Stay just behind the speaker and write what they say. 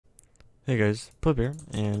Hey guys, Plib here,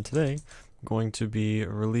 and today I'm going to be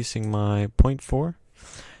releasing my point 4,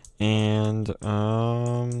 and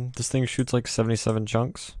this thing shoots like 77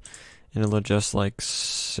 chunks, and it'll adjust like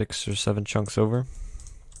 6 or 7 chunks over.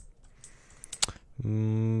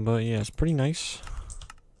 But yeah, it's pretty nice.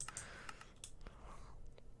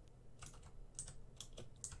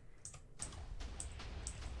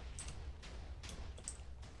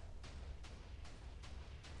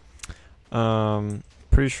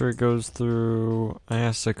 Pretty sure it goes through. I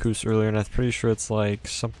asked Zakus earlier, and I'm pretty sure it's like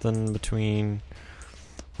something between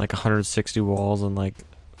like 160 walls in like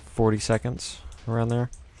 40 seconds, around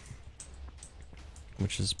there,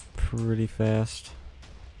 which is pretty fast.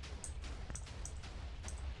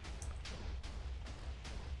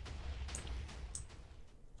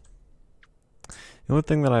 The only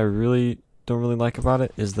thing that I don't really like about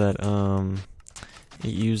it is that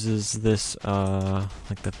it uses this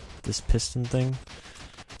this piston thing.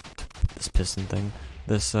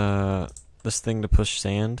 This thing to push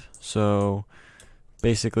sand. So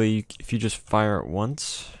basically, if you just fire it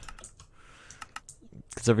once,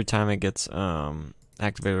 because every time it gets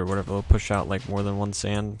activated or whatever, it'll push out like more than one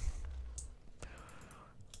sand,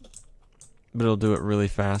 but it'll do it really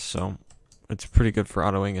fast. So it's pretty good for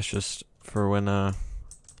autoing. It's just for when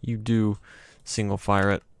you do single fire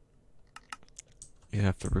it, you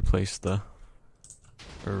have to replace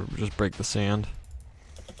or just break the sand.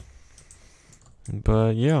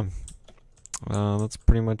 But yeah, that's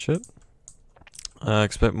pretty much it.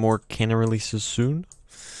 Expect more cannon releases soon.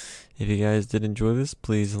 If you guys did enjoy this,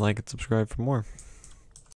 please like and subscribe for more.